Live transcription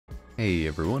Hey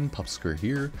everyone, Pupsker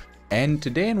here, and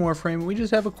today in Warframe we just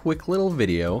have a quick little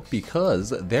video because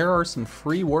there are some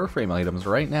free Warframe items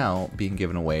right now being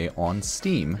given away on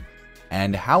Steam,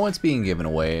 and how it's being given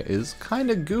away is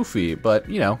kinda goofy, but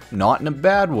not in a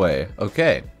bad way.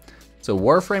 Okay, so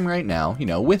Warframe right now,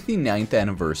 with the 9th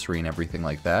anniversary and everything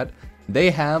like that,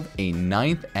 they have a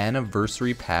 9th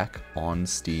anniversary pack on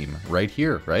Steam right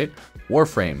here, right?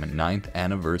 Warframe 9th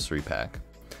anniversary pack.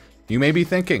 You may be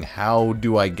thinking, how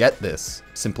do I get this?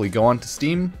 Simply go onto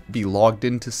Steam, be logged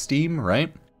into Steam,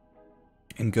 right?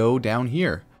 And go down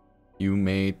here. You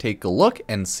may take a look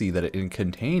and see that it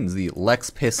contains the Lex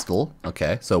pistol,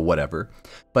 okay, so whatever.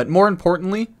 But more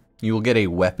importantly, you will get a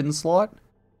weapon slot,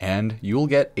 and you will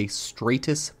get a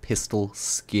Stratus pistol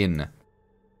skin.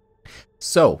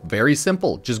 So, very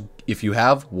simple, just if you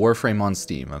have Warframe on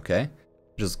Steam, okay?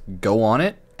 Just go on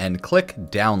it and click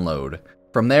download.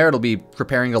 From there, it'll be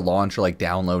preparing to launch or like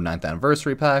download 9th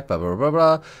anniversary pack, blah, blah, blah,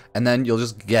 blah, and then you'll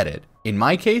just get it. In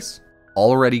my case,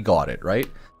 already got it, right?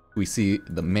 We see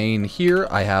the main here.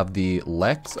 I have the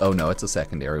Lex. Oh no, it's a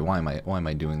secondary. Why am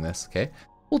I doing this? Okay.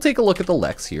 We'll take a look at the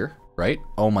Lex here, right?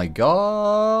 Oh my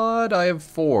god, I have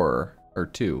 4 or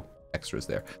 2 extras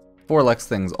there. 4 Lex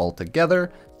things all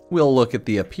together. We'll look at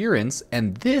the appearance,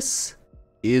 and this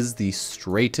is the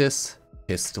Stratus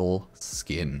pistol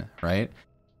skin, right?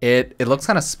 It looks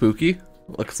kind of spooky.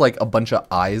 Looks like a bunch of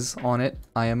eyes on it,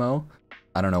 IMO.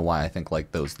 I don't know why I think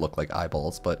like those look like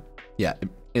eyeballs, but yeah,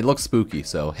 it looks spooky.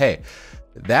 So hey,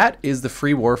 that is the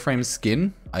free Warframe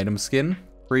skin, item skin,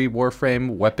 free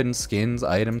Warframe weapon skins,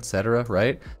 item, etc.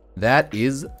 Right? That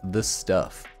is the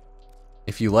stuff.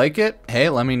 If you like it, hey,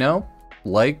 let me know.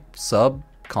 Like, sub,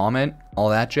 comment, all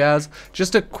that jazz.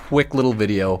 Just a quick little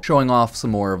video showing off some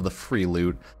more of the free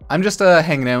loot. I'm just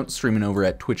hanging out, streaming over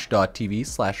at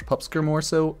twitch.tv/Pupsker more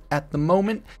so at the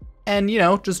moment. And,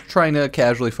 just trying to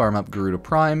casually farm up Garuda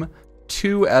Prime.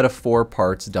 2 out of 4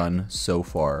 parts done so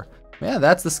far. Yeah,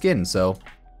 that's the skin. So,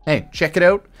 hey, check it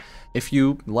out if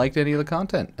you liked any of the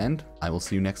content. And I will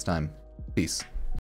see you next time. Peace.